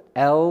Lord,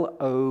 L-O-R-D,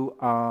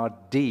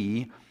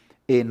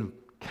 in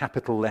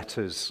capital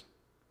letters.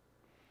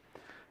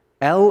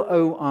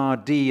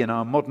 L-O-R-D in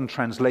our modern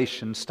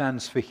translation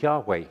stands for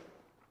Yahweh,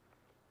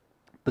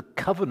 the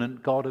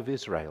covenant God of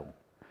Israel.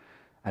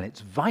 And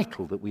it's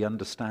vital that we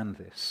understand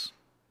this.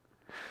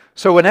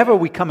 So whenever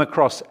we come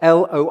across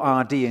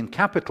L-O-R-D in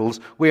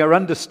capitals, we are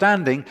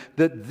understanding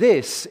that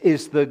this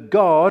is the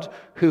God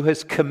who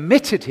has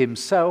committed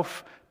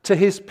himself to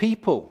his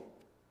people.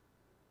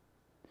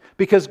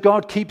 Because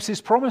God keeps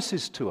his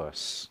promises to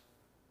us.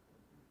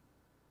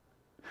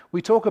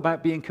 We talk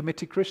about being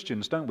committed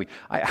Christians, don't we?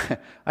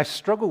 I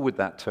struggle with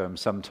that term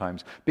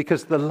sometimes,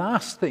 because the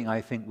last thing I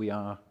think we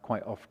are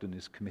quite often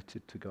is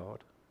committed to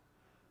God.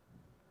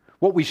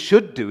 What we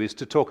should do is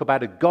to talk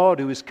about a God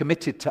who is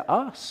committed to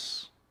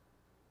us.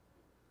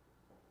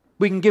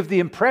 We can give the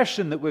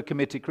impression that we're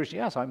committed Christians.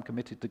 Yes, I'm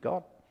committed to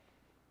God.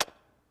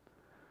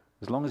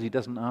 As long as he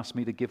doesn't ask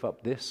me to give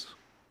up this,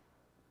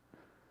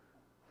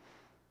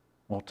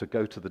 or to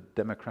go to the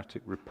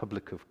Democratic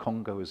Republic of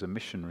Congo as a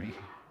missionary.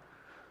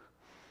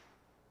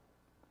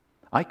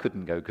 I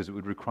couldn't go because it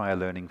would require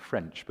learning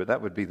French, but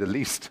that would be the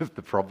least of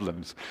the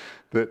problems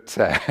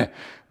that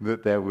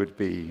there would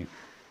be.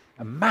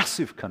 A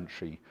massive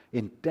country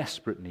in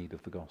desperate need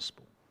of the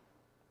gospel.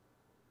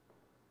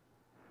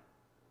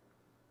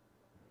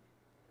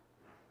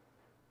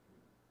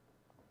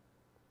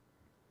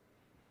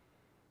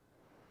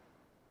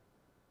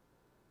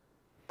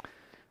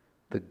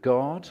 The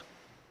God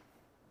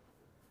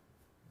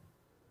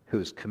who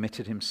has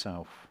committed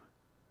himself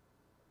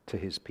to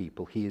his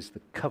people. He is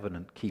the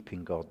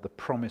covenant-keeping God, the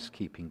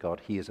promise-keeping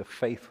God. He is a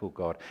faithful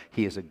God.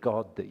 He is a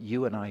God that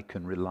you and I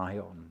can rely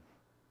on.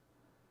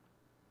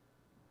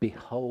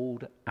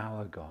 Behold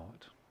our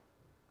God.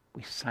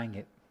 We sang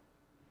it.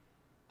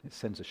 It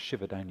sends a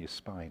shiver down your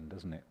spine,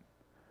 doesn't it?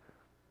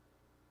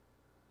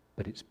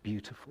 But it's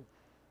beautiful.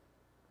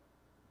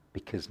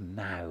 Because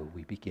now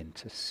we begin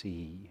to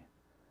see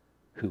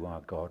who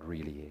our God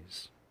really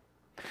is.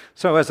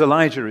 So as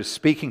Elijah is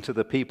speaking to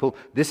the people,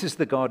 this is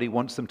the God he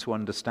wants them to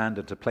understand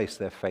and to place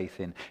their faith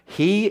in.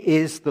 He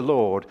is the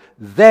Lord,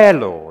 their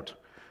Lord.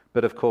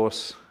 But of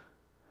course,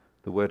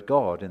 the word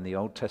God in the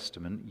Old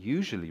Testament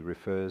usually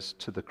refers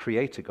to the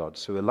Creator God.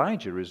 So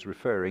Elijah is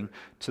referring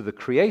to the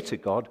Creator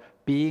God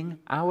being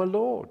our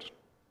Lord.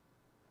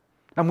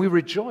 And we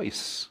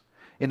rejoice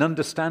in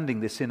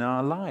understanding this in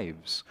our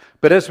lives.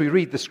 But as we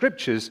read the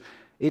Scriptures,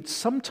 it's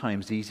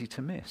sometimes easy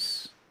to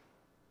miss.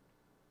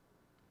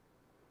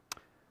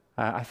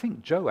 I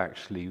think Jo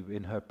actually,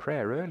 in her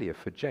prayer earlier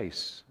for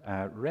Jace,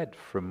 read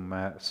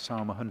from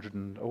Psalm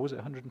 100, or was it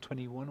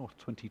 121 or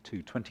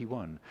 22?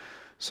 21.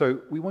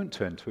 So we won't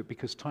turn to it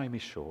because time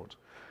is short.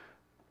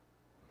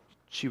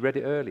 She read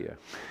it earlier.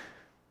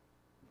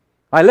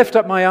 I lift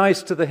up my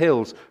eyes to the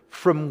hills.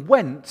 From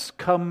whence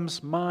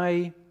comes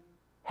my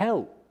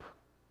help?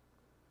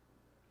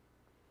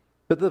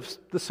 But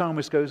the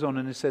psalmist goes on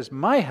and it says,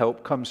 my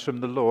help comes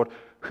from the Lord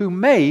who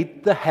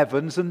made the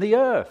heavens and the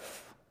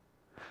earth.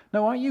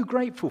 Now, are you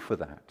grateful for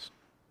that?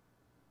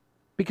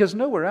 Because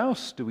nowhere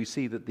else do we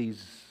see that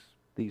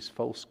these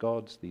false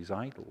gods, these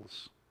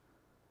idols,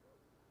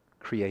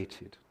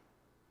 created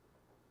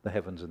the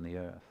heavens and the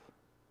earth.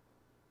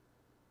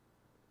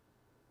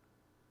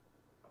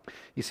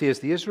 You see, as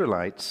the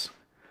Israelites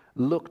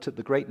looked at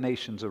the great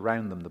nations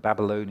around them, the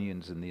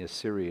Babylonians and the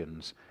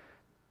Assyrians,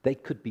 they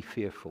could be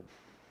fearful.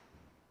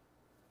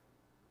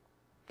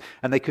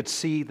 And they could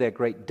see their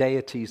great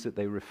deities that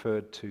they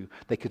referred to.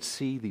 They could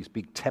see these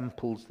big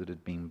temples that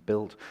had been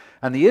built.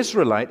 And the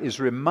Israelite is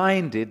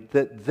reminded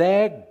that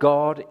their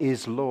God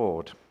is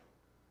Lord.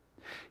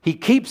 He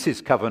keeps his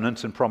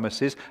covenants and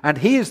promises, and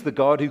he is the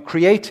God who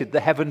created the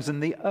heavens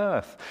and the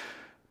earth.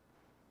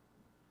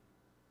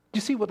 Do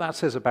you see what that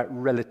says about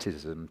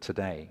relativism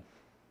today?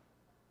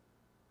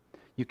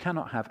 You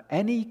cannot have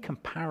any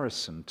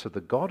comparison to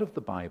the God of the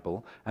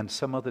Bible and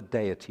some other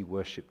deity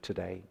worshipped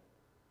today.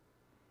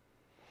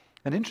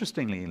 And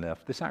interestingly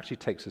enough, this actually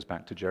takes us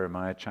back to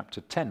Jeremiah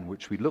chapter 10,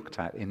 which we looked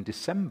at in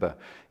December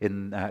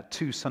in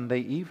 2 Sunday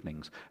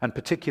evenings, and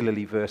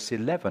particularly verse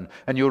 11.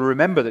 And you'll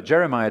remember that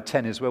Jeremiah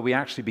 10 is where we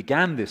actually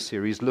began this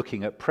series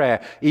looking at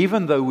prayer,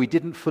 even though we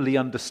didn't fully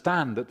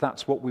understand that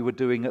that's what we were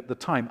doing at the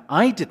time.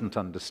 I didn't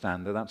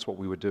understand that that's what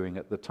we were doing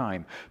at the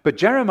time. But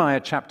Jeremiah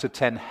chapter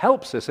 10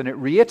 helps us, and it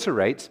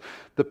reiterates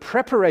the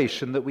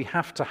preparation that we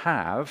have to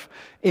have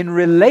in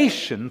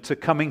relation to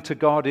coming to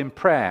God in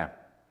prayer.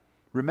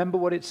 Remember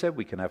what it said,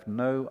 we can have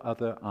no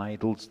other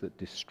idols that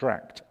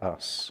distract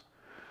us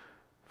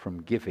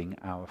from giving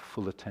our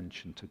full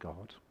attention to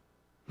God.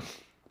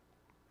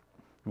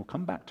 We'll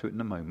come back to it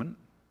in a moment.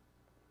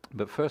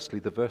 But firstly,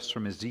 the verse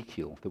from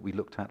Ezekiel that we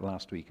looked at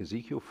last week,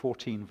 Ezekiel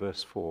 14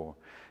 verse 4.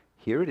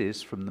 Here it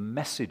is from the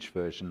Message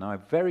version. Now, I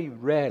very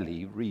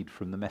rarely read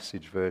from the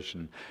Message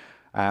version,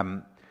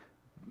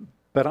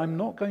 but I'm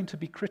not going to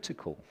be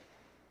critical,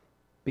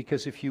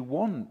 because if you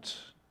want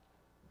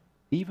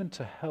even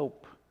to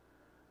help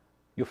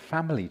your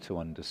family to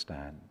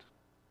understand,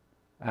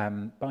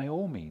 by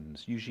all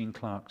means, Eugene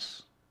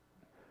Clark's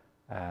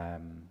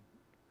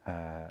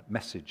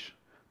Message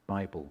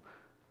Bible,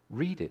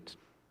 read it.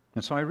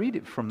 And so I read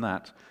it from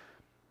that.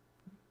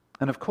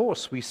 And of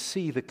course, we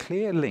see the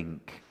clear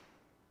link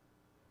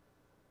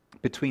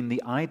between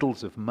the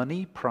idols of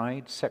money,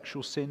 pride,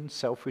 sexual sin,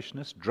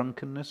 selfishness,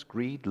 drunkenness,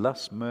 greed,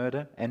 lust,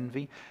 murder,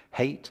 envy,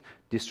 hate,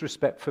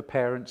 disrespect for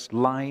parents,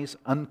 lies,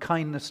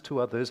 unkindness to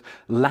others,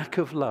 lack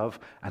of love,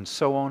 and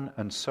so on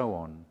and so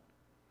on.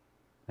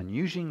 And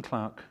Eugene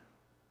Clark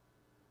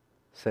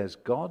says,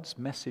 God's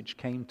message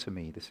came to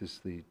me. This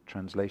is the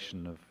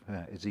translation of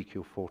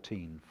Ezekiel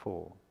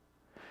 14:4.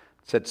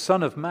 Said,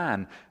 Son of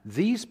man,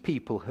 these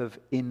people have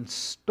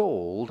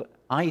installed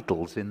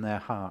idols in their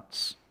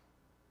hearts.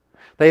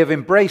 They have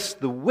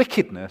embraced the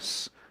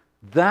wickedness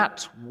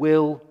that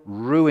will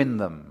ruin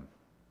them.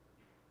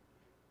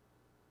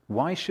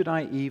 Why should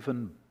I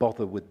even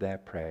bother with their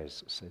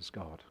prayers, says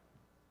God.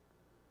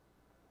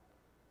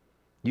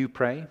 You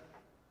pray,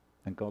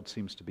 and God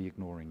seems to be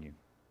ignoring you.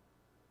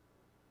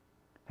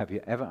 Have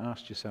you ever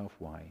asked yourself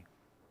why?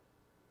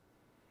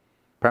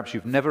 Perhaps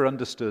you've never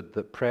understood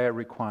that prayer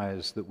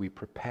requires that we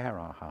prepare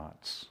our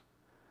hearts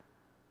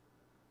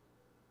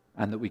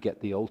and that we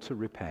get the altar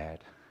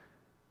repaired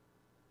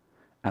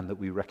and that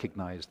we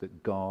recognize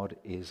that God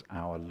is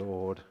our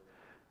Lord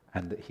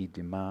and that He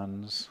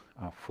demands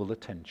our full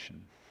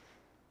attention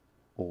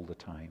all the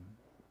time.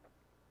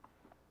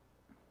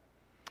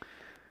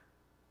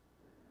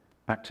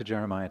 Back to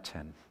Jeremiah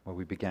 10, where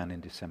we began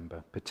in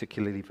December,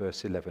 particularly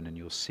verse 11, and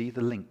you'll see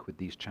the link with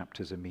these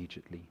chapters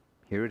immediately.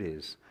 Here it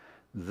is.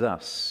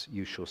 Thus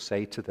you shall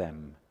say to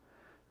them,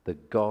 the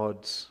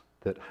gods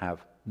that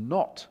have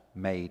not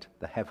made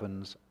the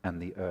heavens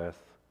and the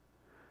earth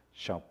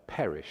shall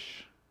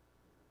perish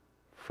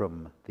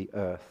from the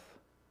earth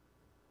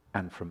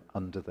and from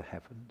under the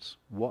heavens.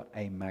 What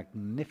a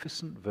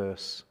magnificent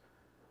verse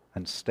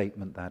and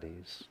statement that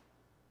is.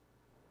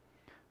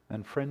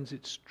 And friends,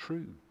 it's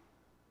true.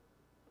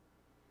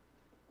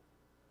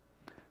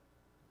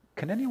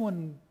 Can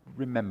anyone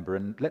remember,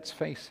 and let's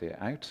face it,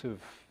 out of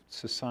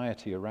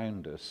society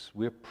around us,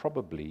 we're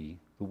probably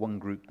the one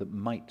group that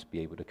might be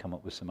able to come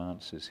up with some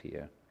answers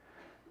here.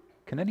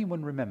 Can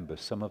anyone remember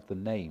some of the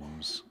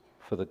names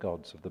for the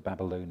gods of the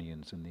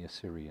Babylonians and the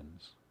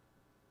Assyrians?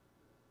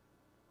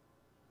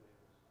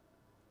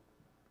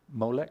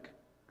 Molech?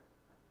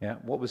 Yeah,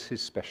 what was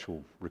his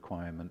special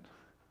requirement?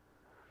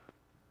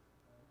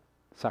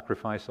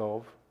 Sacrifice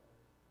of?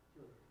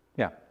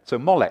 Yeah, so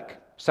Molech,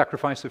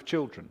 sacrifice of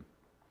children.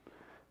 Are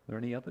there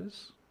any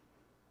others?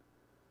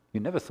 You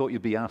never thought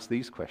you'd be asked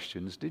these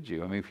questions, did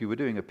you? I mean, if you were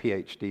doing a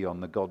PhD on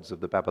the gods of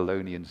the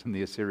Babylonians and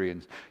the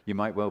Assyrians, you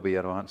might well be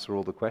able to answer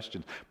all the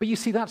questions. But you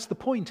see, that's the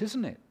point,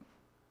 isn't it?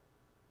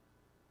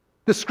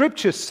 The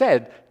scripture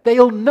said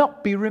they'll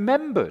not be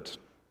remembered.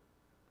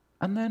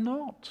 And they're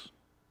not.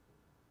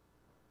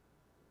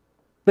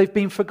 They've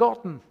been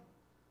forgotten.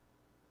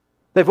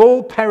 They've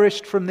all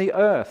perished from the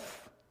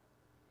earth.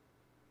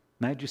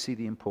 Now do you see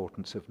the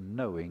importance of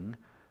knowing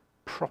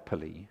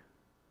properly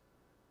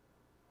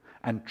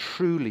and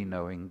truly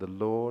knowing the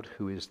Lord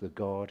who is the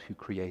God who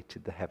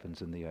created the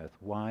heavens and the earth?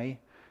 Why?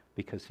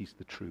 Because He's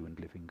the true and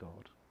living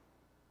God.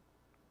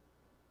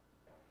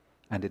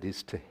 And it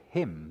is to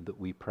Him that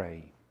we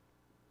pray.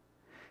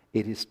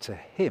 It is to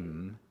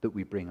Him that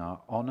we bring our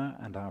honor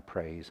and our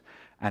praise.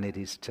 And it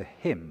is to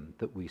Him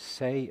that we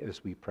say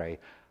as we pray,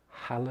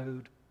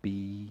 hallowed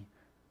be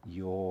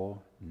your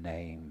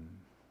name.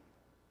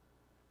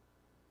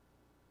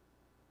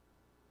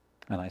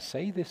 And I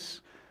say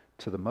this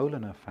to the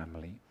Moliner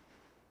family.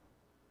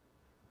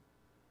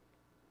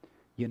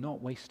 You're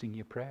not wasting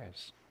your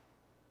prayers.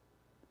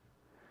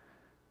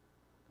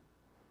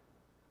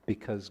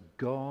 Because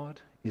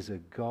God is a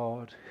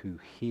God who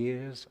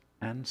hears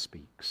and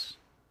speaks.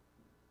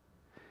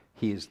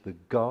 He is the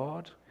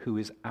God who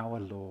is our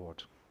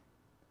Lord.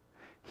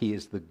 He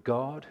is the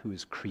God who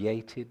has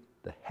created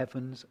the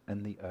heavens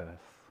and the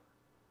earth.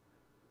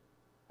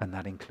 And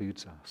that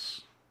includes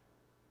us.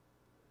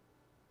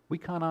 We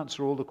can't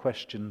answer all the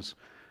questions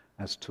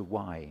as to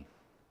why,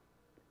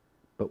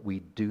 but we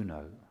do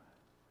know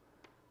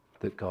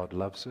that God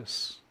loves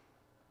us,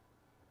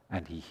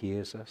 and He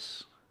hears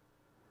us,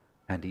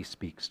 and He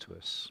speaks to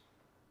us.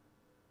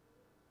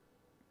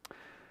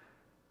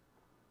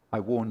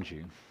 I warned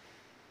you,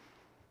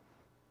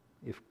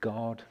 if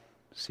God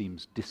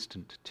seems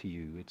distant to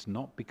you, it's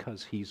not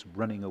because He's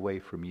running away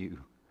from you,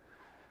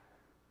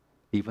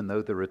 even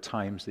though there are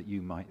times that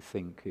you might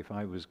think, if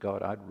I was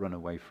God, I'd run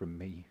away from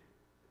me.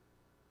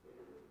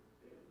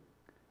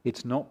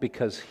 It's not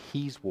because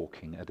He's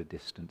walking at a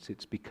distance.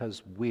 It's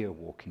because we're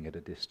walking at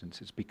a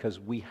distance. It's because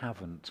we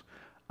haven't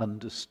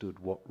understood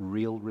what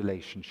real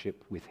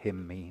relationship with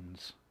Him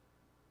means.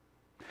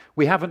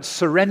 We haven't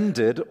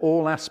surrendered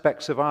all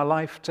aspects of our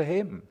life to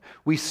Him.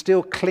 We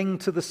still cling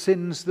to the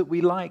sins that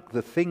we like,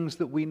 the things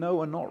that we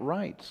know are not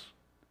right.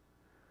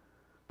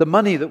 The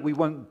money that we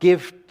won't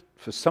give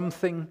for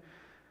something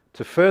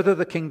to further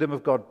the kingdom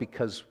of God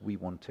because we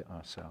want it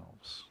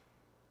ourselves.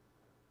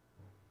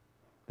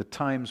 The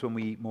times when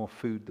we eat more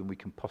food than we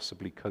can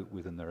possibly cope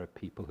with and there are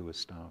people who are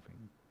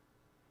starving.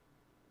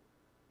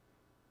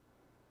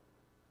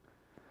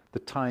 The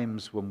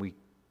times when we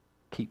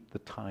keep the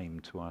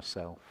time to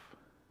ourselves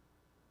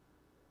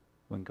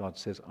when God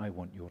says, I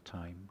want your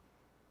time.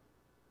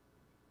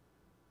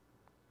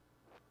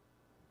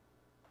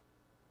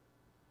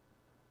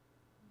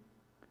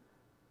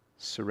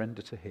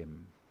 Surrender to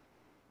him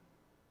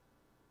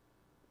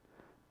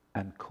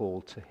and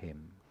call to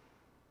him,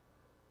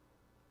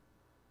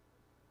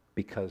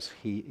 because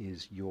he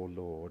is your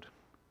Lord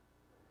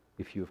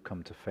if you have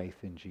come to faith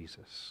in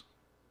Jesus.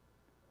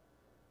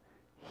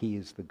 He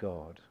is the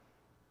God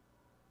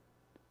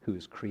who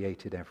has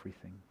created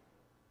everything.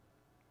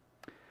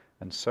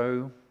 And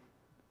so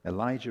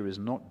Elijah is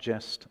not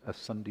just a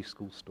Sunday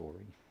school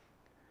story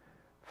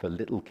for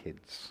little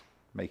kids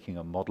making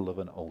a model of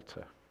an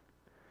altar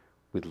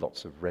with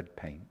lots of red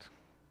paint.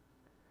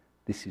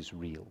 This is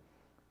real.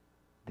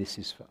 This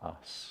is for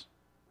us.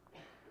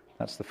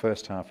 That's the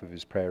first half of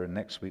his prayer, and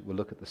next week we'll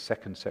look at the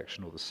second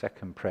section, or the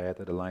second prayer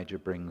that Elijah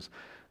brings,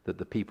 that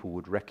the people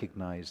would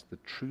recognize the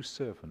true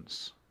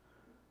servants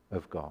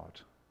of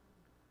God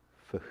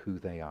for who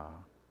they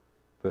are.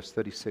 Verse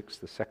 36,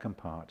 the second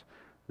part,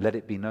 let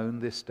it be known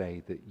this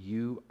day that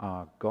you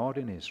are God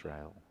in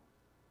Israel,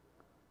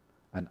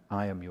 and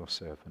I am your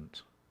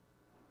servant,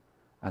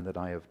 and that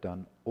I have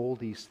done all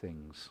these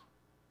things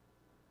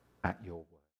at your word.